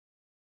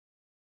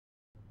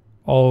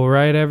All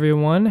right,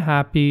 everyone.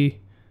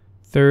 Happy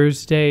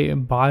Thursday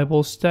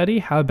Bible study.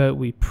 How about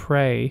we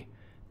pray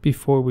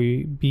before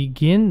we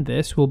begin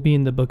this? We'll be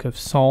in the book of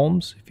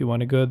Psalms. If you want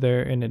to go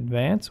there in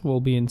advance,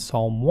 we'll be in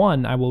Psalm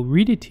 1. I will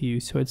read it to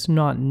you, so it's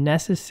not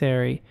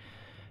necessary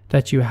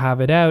that you have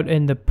it out.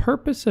 And the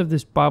purpose of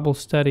this Bible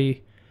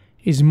study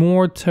is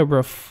more to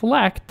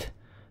reflect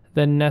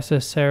than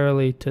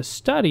necessarily to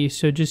study.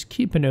 So just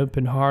keep an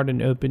open heart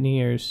and open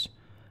ears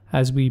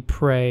as we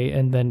pray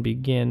and then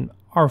begin.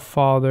 Our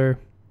Father,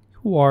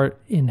 who art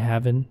in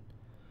heaven,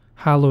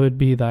 hallowed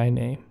be thy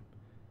name.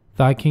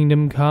 Thy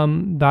kingdom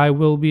come, thy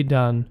will be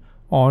done,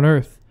 on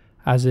earth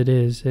as it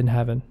is in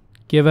heaven.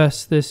 Give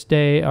us this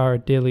day our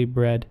daily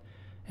bread,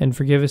 and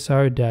forgive us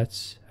our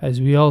debts, as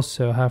we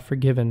also have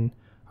forgiven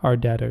our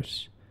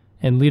debtors.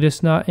 And lead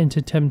us not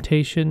into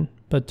temptation,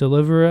 but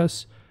deliver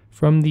us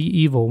from the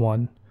evil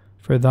one.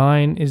 For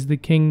thine is the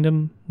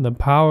kingdom, the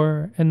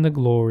power, and the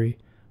glory,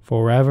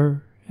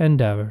 forever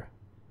and ever.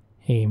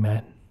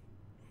 Amen.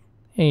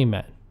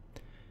 Amen.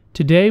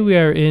 Today we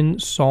are in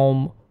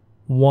Psalm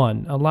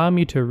 1. Allow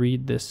me to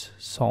read this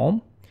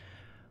psalm.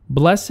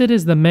 Blessed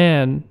is the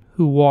man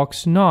who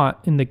walks not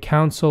in the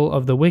counsel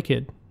of the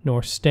wicked,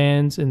 nor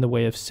stands in the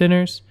way of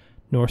sinners,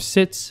 nor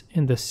sits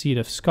in the seat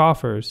of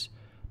scoffers,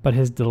 but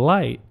his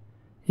delight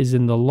is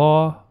in the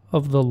law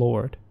of the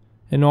Lord,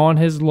 and on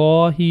his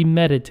law he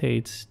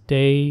meditates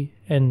day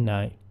and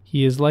night.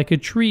 He is like a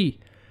tree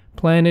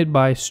planted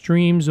by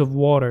streams of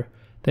water,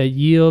 that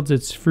yields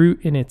its fruit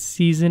in its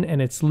season,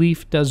 and its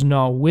leaf does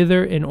not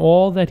wither. In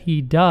all that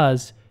he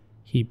does,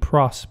 he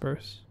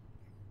prospers.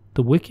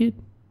 The wicked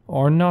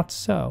are not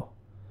so,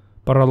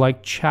 but are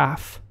like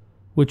chaff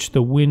which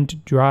the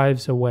wind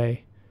drives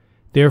away.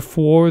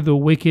 Therefore the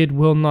wicked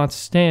will not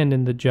stand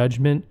in the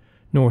judgment,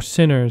 nor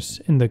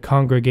sinners in the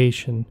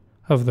congregation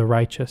of the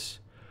righteous.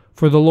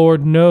 For the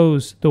Lord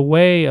knows the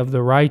way of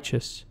the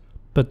righteous,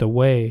 but the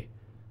way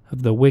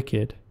of the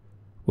wicked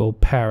will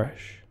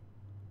perish.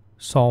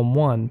 Psalm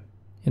 1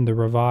 in the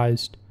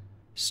Revised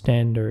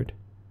Standard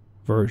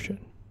Version.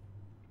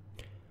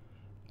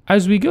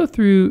 As we go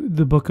through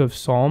the book of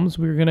Psalms,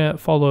 we're going to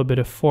follow a bit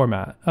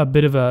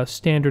of a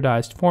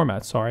standardized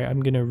format. I'm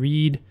going to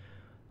read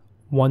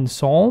one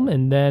psalm,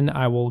 and then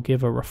I will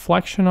give a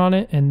reflection on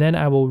it, and then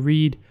I will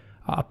read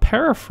a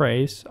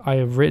paraphrase I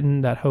have written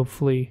that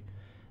hopefully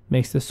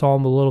makes the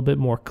psalm a little bit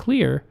more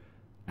clear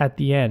at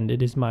the end.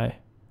 It is my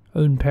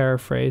own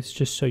paraphrase,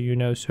 just so you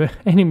know, so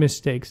any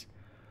mistakes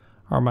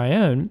are my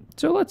own.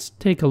 So let's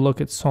take a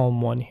look at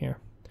Psalm 1 here.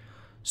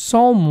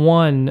 Psalm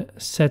 1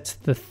 sets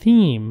the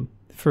theme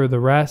for the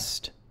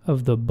rest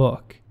of the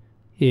book.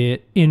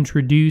 It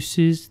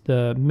introduces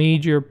the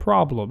major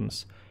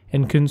problems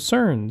and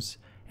concerns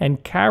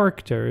and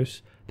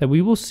characters that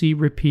we will see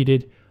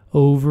repeated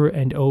over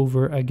and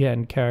over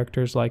again,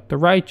 characters like the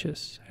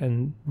righteous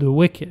and the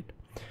wicked.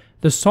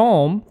 The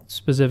psalm,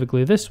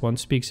 specifically this one,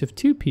 speaks of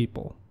two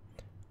people,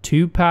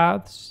 two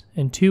paths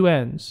and two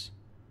ends.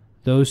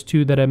 Those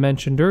two that I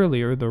mentioned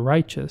earlier, the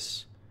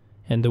righteous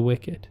and the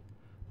wicked.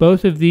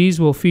 Both of these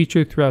will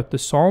feature throughout the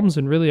Psalms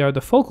and really are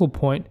the focal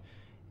point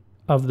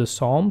of the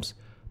Psalms.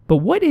 But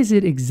what is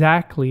it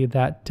exactly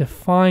that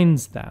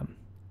defines them?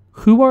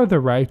 Who are the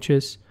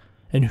righteous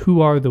and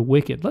who are the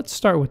wicked? Let's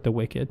start with the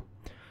wicked.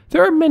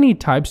 There are many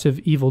types of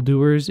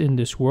evildoers in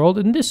this world,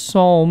 and this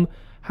psalm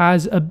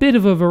has a bit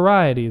of a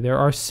variety. There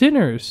are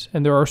sinners,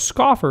 and there are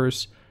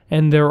scoffers,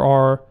 and there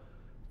are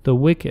the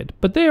wicked.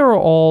 But they are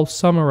all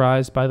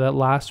summarized by that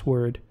last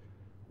word,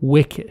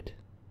 wicked.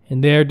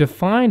 And they are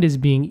defined as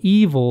being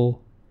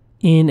evil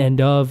in and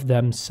of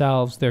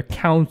themselves. Their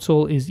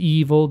counsel is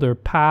evil, their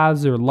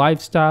paths, their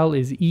lifestyle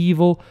is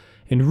evil,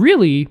 and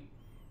really,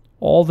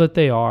 all that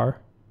they are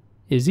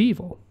is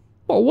evil.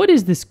 Well, what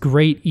is this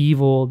great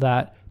evil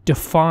that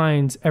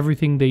defines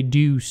everything they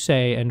do,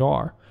 say, and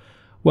are?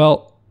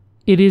 Well,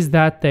 it is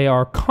that they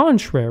are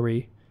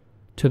contrary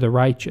to the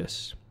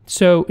righteous.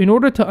 So, in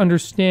order to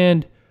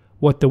understand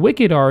what the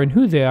wicked are and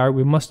who they are,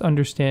 we must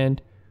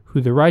understand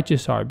who the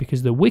righteous are,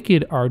 because the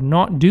wicked are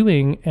not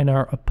doing and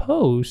are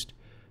opposed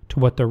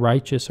to what the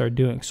righteous are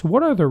doing. So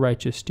what are the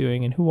righteous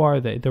doing and who are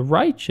they? The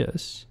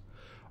righteous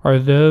are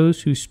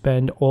those who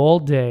spend all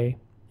day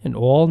and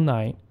all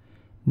night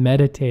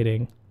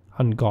meditating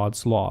on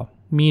God's law,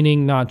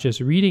 meaning not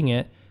just reading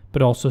it,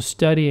 but also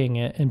studying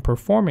it and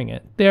performing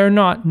it. They are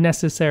not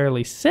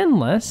necessarily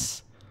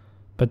sinless,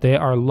 but they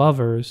are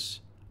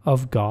lovers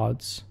of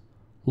God's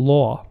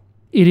law.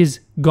 It is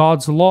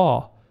God's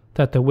law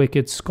that the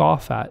wicked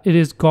scoff at. It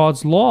is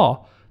God's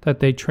law that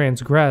they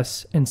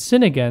transgress and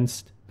sin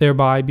against,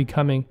 thereby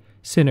becoming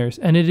sinners.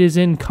 And it is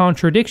in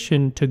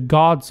contradiction to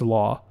God's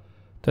law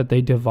that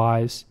they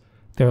devise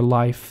their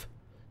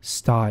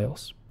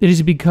lifestyles. It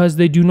is because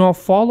they do not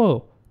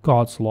follow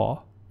God's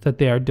law that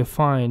they are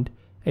defined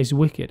as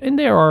wicked. And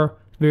there are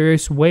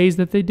various ways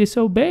that they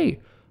disobey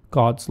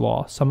God's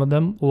law. Some of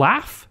them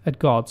laugh at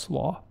God's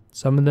law.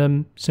 Some of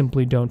them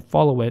simply don't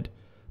follow it.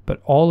 But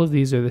all of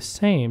these are the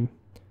same.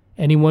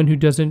 Anyone who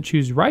doesn't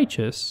choose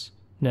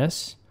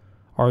righteousness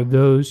are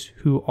those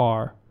who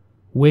are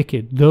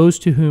wicked, those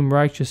to whom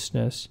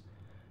righteousness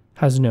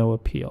has no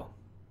appeal.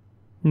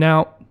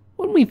 Now,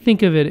 when we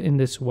think of it in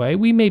this way,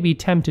 we may be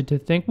tempted to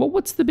think, well,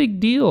 what's the big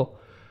deal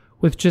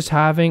with just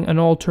having an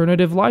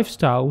alternative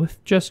lifestyle,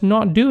 with just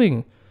not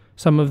doing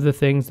some of the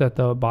things that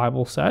the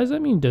Bible says? I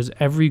mean, does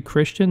every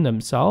Christian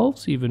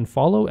themselves even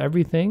follow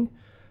everything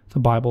the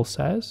Bible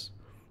says?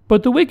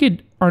 But the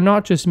wicked are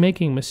not just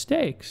making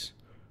mistakes.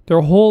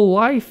 Their whole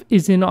life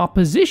is in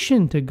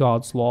opposition to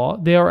God's law.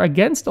 They are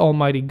against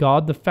Almighty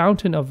God, the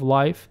fountain of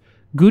life,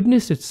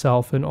 goodness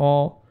itself, and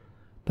all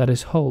that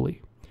is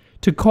holy.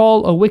 To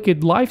call a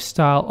wicked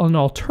lifestyle an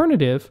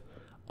alternative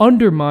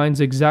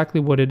undermines exactly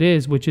what it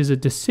is, which is a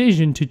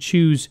decision to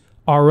choose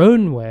our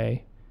own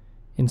way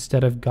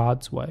instead of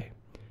God's way.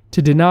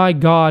 To deny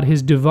God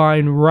his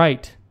divine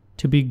right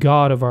to be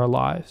God of our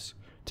lives.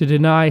 To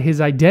deny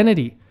his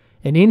identity,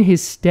 and in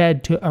his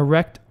stead to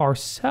erect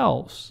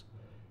ourselves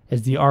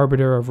as the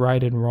arbiter of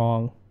right and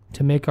wrong,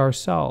 to make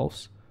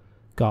ourselves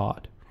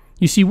God.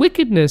 You see,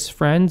 wickedness,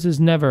 friends, is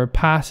never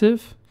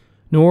passive,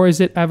 nor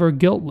is it ever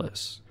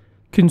guiltless.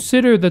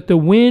 Consider that the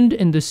wind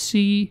and the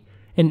sea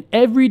and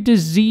every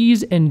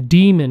disease and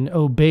demon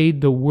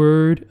obeyed the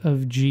word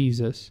of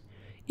Jesus.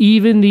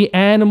 Even the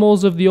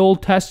animals of the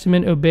Old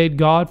Testament obeyed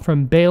God,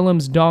 from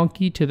Balaam's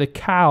donkey to the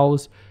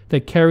cows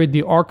that carried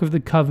the Ark of the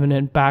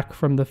Covenant back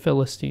from the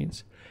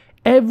Philistines.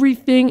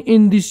 Everything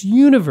in this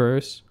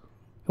universe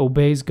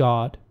obeys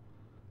God,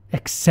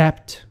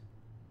 except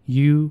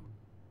you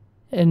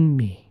and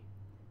me,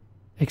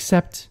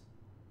 except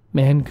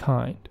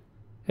mankind,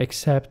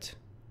 except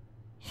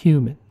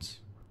humans.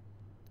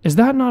 Is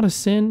that not a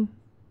sin,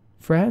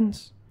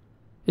 friends?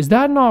 Is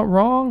that not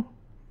wrong?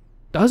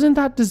 Doesn't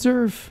that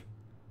deserve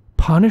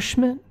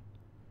punishment?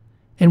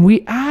 And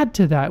we add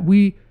to that,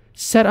 we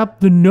set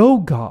up the no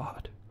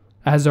God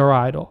as our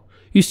idol.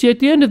 You see, at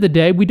the end of the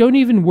day, we don't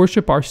even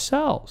worship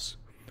ourselves.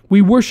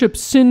 We worship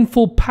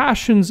sinful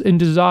passions and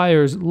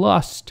desires,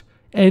 lust,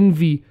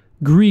 envy,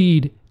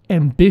 greed,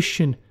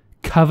 ambition,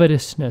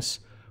 covetousness,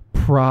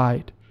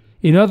 pride.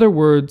 In other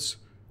words,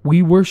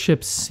 we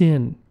worship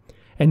sin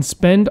and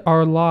spend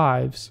our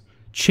lives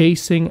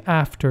chasing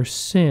after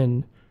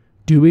sin,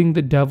 doing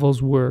the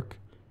devil's work,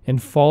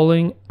 and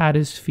falling at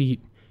his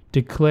feet,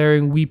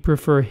 declaring we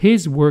prefer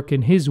his work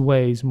and his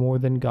ways more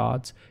than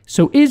God's.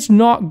 So is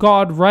not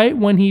God right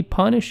when he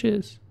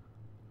punishes?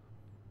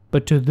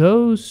 But to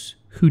those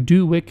who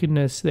do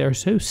wickedness, they are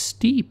so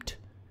steeped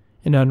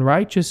in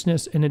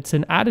unrighteousness, and it's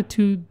an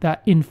attitude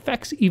that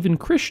infects even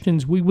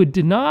Christians. We would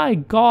deny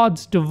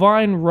God's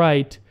divine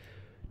right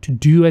to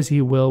do as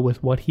he will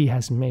with what he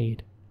has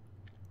made.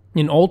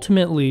 And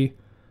ultimately,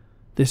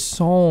 this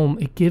psalm,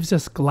 it gives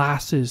us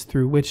glasses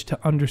through which to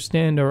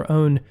understand our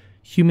own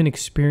human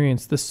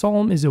experience. The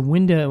psalm is a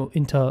window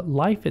into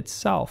life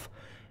itself.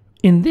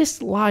 In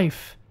this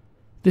life,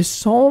 this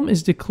psalm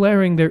is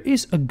declaring there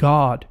is a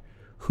God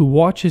who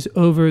watches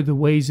over the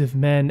ways of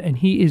men, and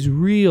he is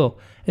real,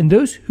 and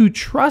those who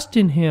trust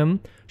in him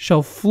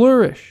shall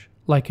flourish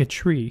like a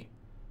tree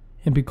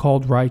and be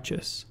called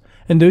righteous.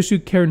 And those who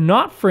care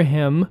not for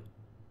him,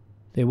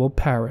 they will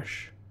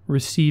perish,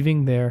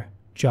 receiving their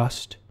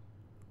just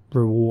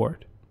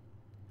reward.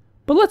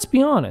 But let's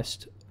be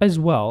honest as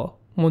well,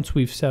 once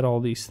we've said all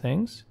these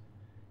things.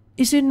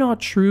 Is it not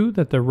true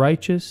that the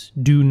righteous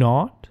do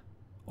not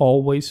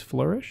always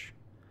flourish?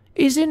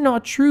 Is it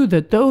not true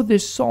that though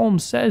this psalm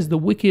says the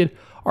wicked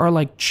are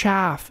like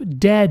chaff,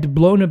 dead,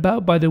 blown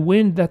about by the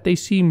wind, that they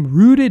seem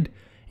rooted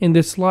in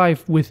this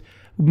life with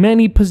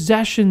many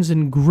possessions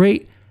and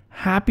great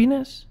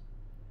happiness?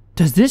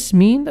 Does this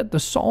mean that the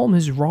psalm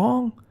is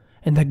wrong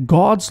and that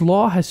God's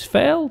law has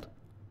failed?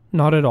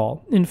 Not at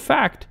all. In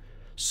fact,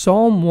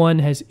 Psalm 1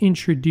 has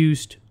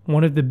introduced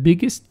one of the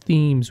biggest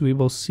themes we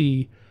will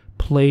see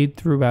played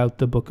throughout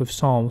the book of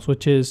Psalms,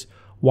 which is,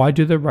 why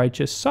do the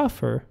righteous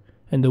suffer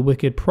and the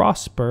wicked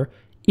prosper,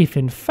 if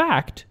in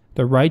fact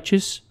the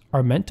righteous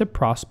are meant to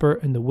prosper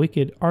and the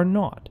wicked are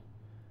not?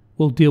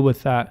 We'll deal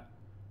with that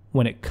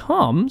when it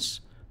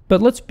comes,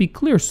 but let's be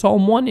clear.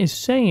 Psalm 1 is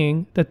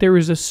saying that there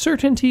is a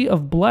certainty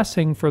of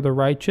blessing for the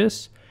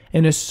righteous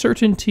and a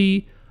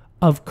certainty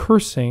of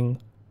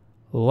cursing,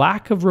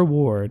 lack of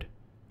reward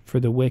for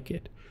the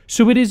wicked.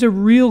 So it is a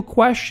real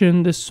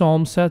question this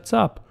psalm sets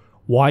up.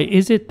 Why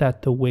is it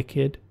that the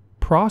wicked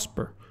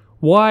prosper?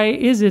 Why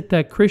is it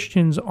that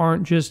Christians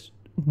aren't just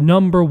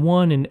number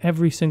one in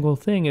every single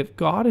thing if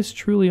God is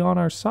truly on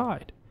our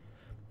side?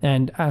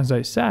 And as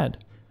I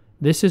said,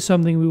 this is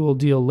something we will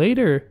deal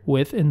later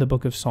with in the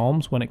book of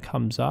Psalms when it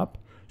comes up.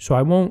 So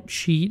I won't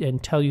cheat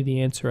and tell you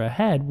the answer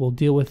ahead. We'll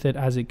deal with it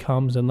as it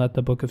comes and let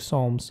the book of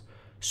Psalms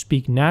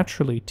speak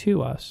naturally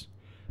to us.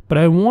 But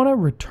I want to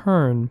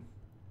return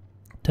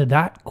to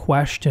that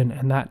question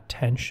and that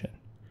tension.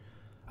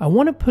 I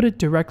want to put it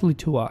directly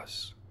to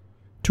us,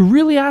 to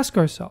really ask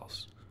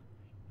ourselves,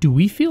 do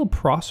we feel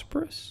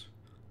prosperous?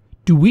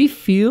 Do we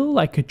feel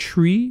like a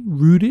tree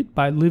rooted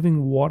by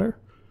living water,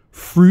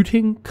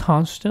 fruiting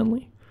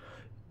constantly?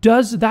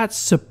 Does that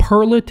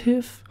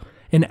superlative,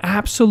 an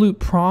absolute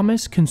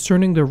promise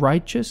concerning the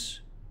righteous,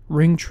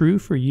 ring true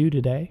for you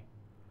today?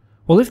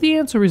 Well, if the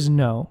answer is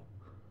no,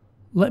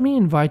 let me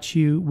invite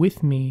you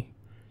with me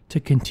to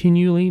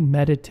continually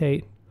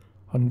meditate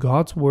on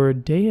God's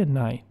Word day and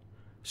night,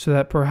 so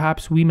that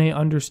perhaps we may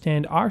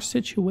understand our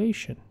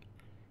situation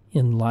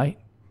in light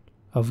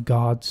of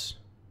God's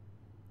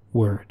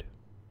Word.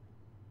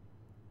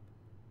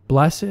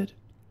 Blessed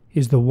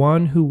is the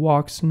one who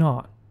walks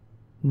not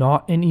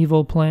in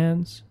evil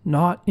plans,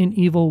 not in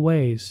evil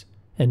ways,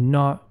 and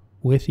not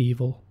with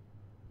evil.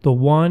 The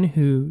one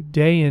who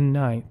day and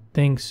night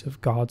thinks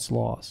of God's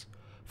laws.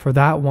 For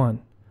that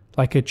one,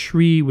 like a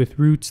tree with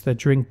roots that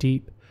drink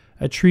deep,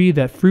 a tree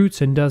that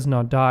fruits and does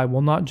not die,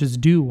 will not just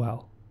do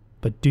well,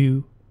 but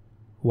do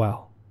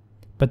well.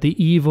 But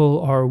the evil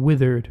are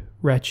withered,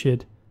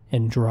 wretched,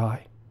 and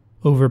dry,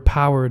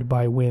 overpowered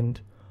by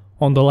wind.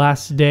 On the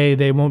last day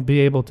they won't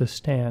be able to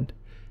stand.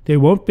 They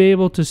won't be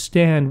able to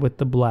stand with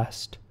the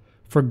blessed.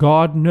 For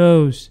God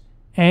knows,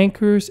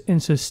 anchors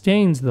and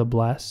sustains the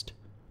blessed,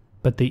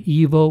 but the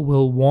evil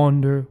will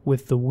wander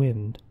with the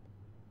wind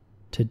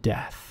to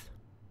death.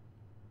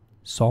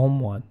 Psalm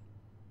 1.